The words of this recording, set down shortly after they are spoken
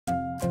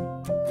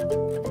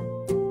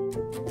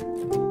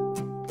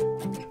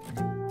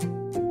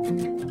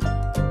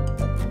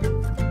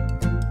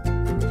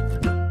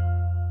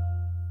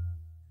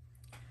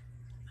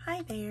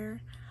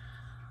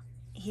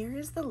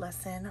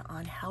lesson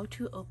on how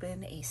to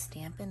open a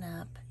Stampin'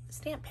 Up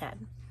stamp pad.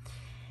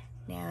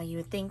 Now you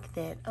would think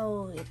that,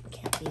 oh, it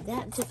can't be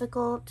that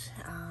difficult.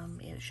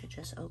 It should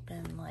just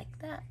open like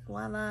that,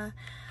 voila.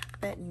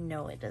 But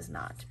no, it does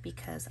not,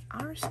 because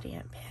our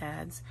stamp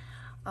pads,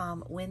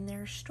 when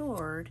they're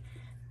stored,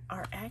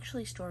 are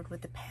actually stored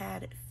with the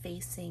pad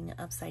facing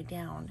upside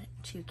down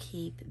to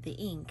keep the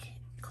ink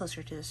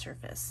closer to the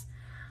surface.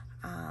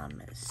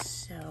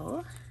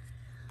 So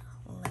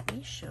let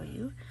me show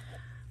you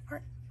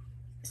our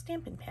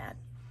Stampin' Pad.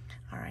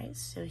 All right,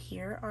 so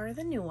here are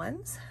the new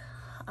ones.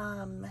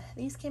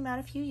 These came out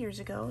a few years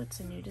ago.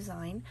 It's a new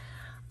design,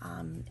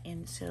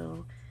 and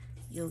so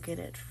you'll get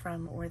it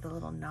from where the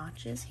little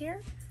notch is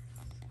here,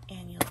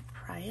 and you'll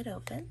pry it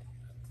open,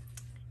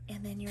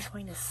 and then you're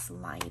going to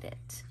slide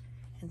it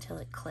until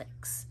it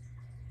clicks.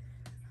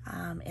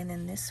 And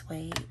then this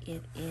way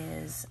it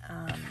is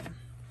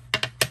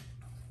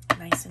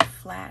nice and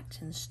flat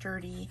and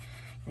sturdy,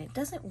 and it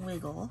doesn't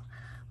wiggle.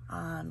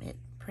 It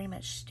pretty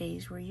much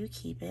stays where you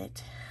keep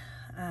it.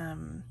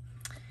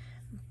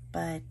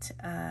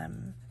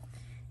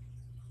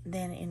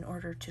 Then in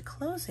order to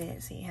close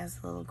it, see, it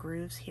has little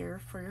grooves here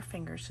for your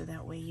fingers, so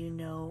that way you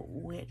know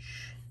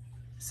which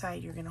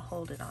side you're going to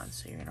hold it on.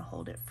 So you're going to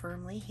hold it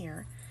firmly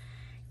here,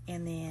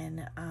 and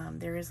then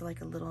there is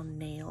like a little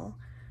nail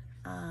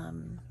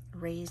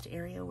raised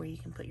area where you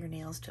can put your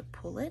nails to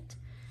pull it.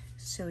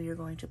 So you're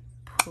going to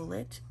pull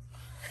it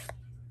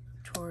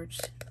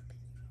towards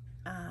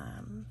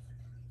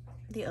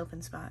the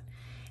open spot,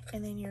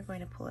 and then you're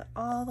going to pull it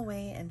all the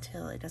way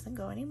until it doesn't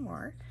go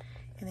anymore,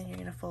 and then you're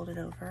going to fold it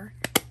over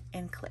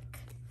and click,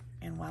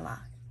 and voila,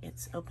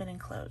 it's open and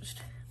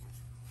closed.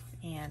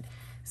 And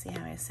see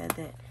how I said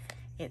that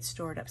it's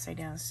stored upside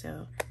down,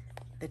 so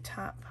the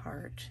top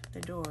part,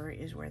 the door,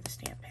 is where the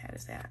stamp pad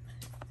is at.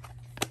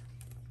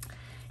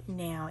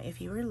 Now, if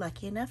you were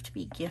lucky enough to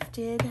be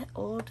gifted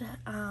old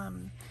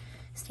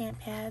stamp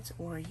pads,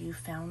 or you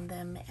found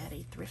them at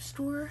a thrift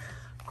store,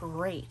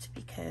 great,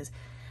 because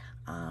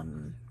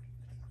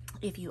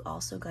if you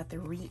also got the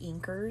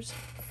re-inkers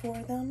for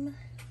them,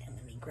 and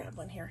let me grab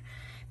one here,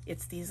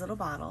 it's these little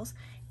bottles,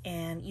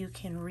 and you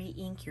can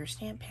re-ink your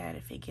stamp pad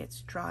if it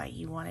gets dry.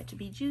 You want it to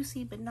be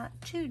juicy, but not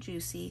too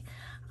juicy,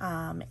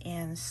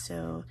 and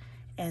so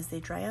as they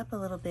dry up a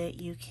little bit,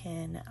 you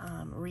can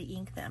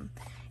re-ink them,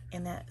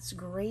 and that's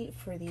great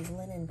for these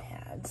linen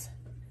pads.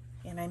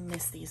 And I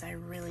miss these. I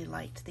really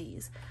liked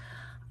these.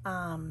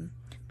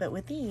 But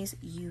with these,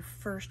 you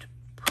first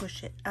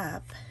push it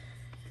up.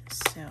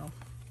 So,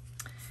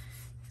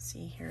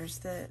 see, here's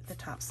the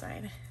top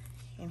side,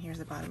 and here's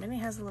the bottom, and it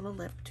has a little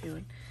lip too.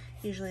 And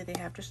usually they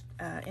have just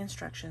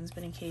instructions,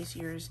 but in case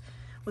yours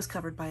was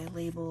covered by a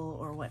label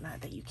or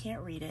whatnot that you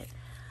can't read it,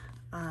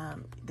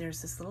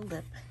 there's this little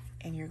lip,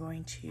 and you're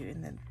going to,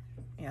 and then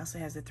it also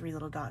has the 3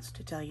 little dots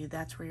to tell you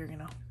that's where you're going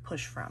to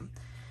push from.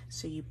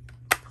 So you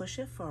push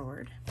it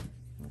forward,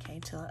 okay,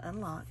 till it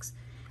unlocks,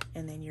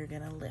 and then you're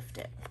going to lift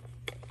it.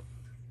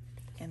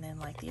 And then,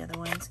 like the other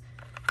ones,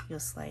 you'll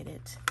slide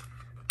it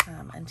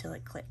until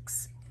it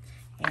clicks.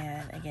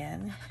 And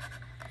again,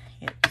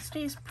 it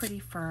stays pretty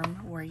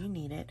firm where you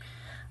need it.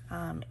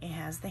 It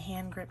has the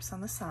hand grips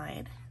on the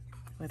side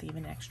with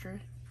even extra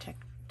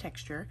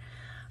texture.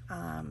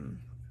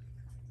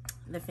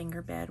 The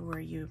finger bed where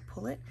you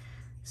pull it,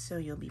 so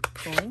you'll be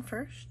pulling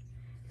first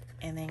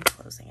and then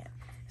closing it.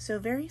 So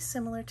very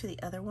similar to the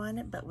other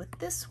one, but with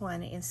this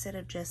one, instead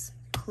of just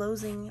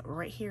closing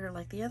right here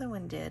like the other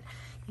one did,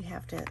 you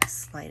have to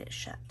slide it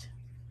shut.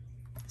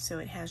 So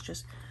it has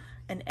just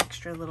an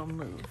extra little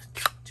move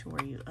to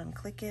where you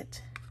unclick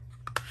it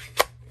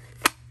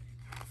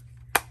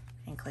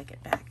and click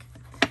it back.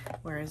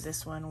 Whereas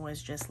this one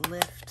was just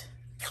lift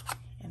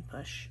and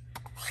push,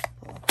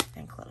 pull,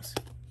 and close.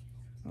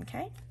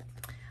 Okay?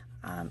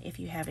 If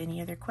you have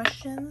any other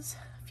questions,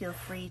 feel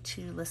free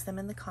to list them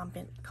in the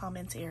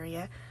comments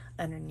area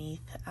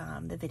underneath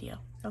the video.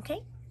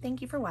 Okay?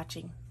 Thank you for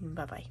watching.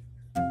 Bye-bye.